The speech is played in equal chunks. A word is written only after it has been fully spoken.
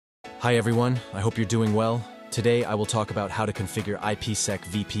Hi everyone, I hope you're doing well. Today I will talk about how to configure IPsec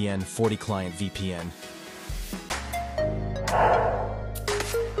VPN FortiClient VPN.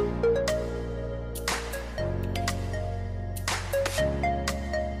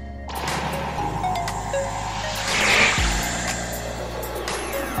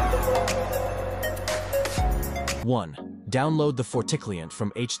 One, download the FortiClient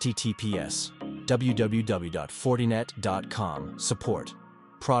from https://www.fortinet.com support.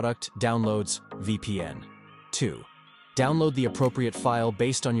 Product, downloads, VPN. 2. Download the appropriate file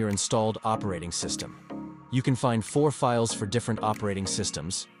based on your installed operating system. You can find 4 files for different operating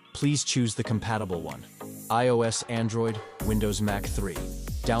systems. Please choose the compatible one. iOS, Android, Windows, Mac 3.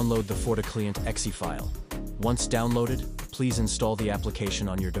 Download the FortiClient exe file. Once downloaded, please install the application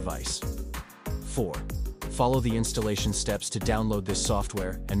on your device. 4. Follow the installation steps to download this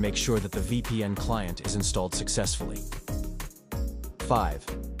software and make sure that the VPN client is installed successfully. 5.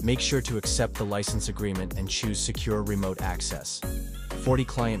 Make sure to accept the license agreement and choose Secure Remote Access.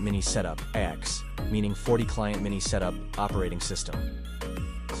 FortiClient Mini Setup, AX, meaning FortiClient Mini Setup operating system.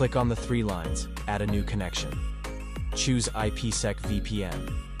 Click on the 3 lines, add a new connection. Choose IPsec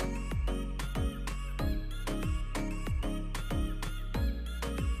VPN.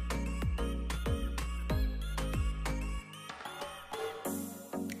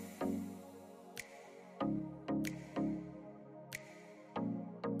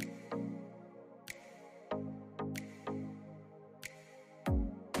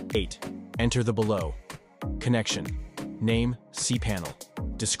 Eight. Enter the below. Connection. Name, cpanel.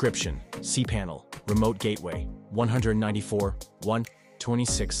 Description, cpanel. Remote gateway,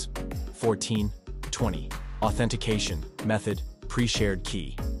 194.126.14.20. Authentication method, pre-shared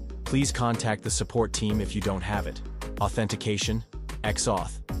key. Please contact the support team if you don't have it. Authentication,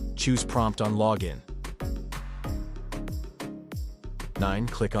 XAuth. Choose prompt on login. 9.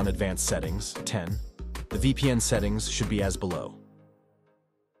 Click on Advanced Settings. 10. The VPN settings should be as below.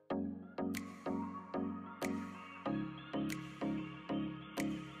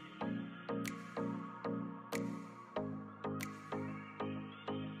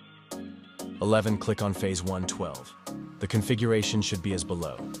 11. Click on Phase 112. The configuration should be as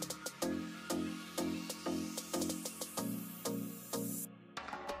below.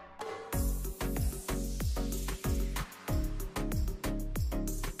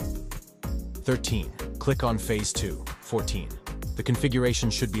 (13) Click on Phase 2, 14. The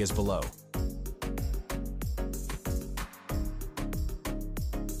configuration should be as below.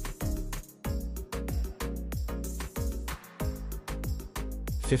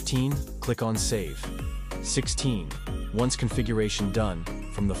 15. Click on Save. 16. Once configuration done,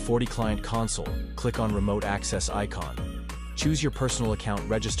 from the FortiClient Console, click on Remote Access icon. Choose your personal account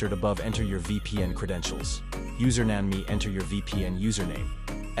registered above. Enter your VPN credentials. Username, enter your VPN username.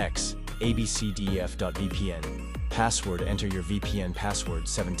 X, abcdef.vpn. Password, enter your VPN password.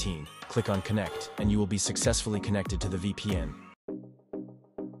 17. Click on Connect, and you will be successfully connected to the VPN.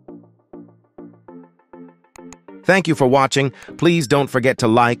 Thank you for watching. Please don't forget to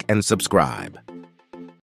like and subscribe.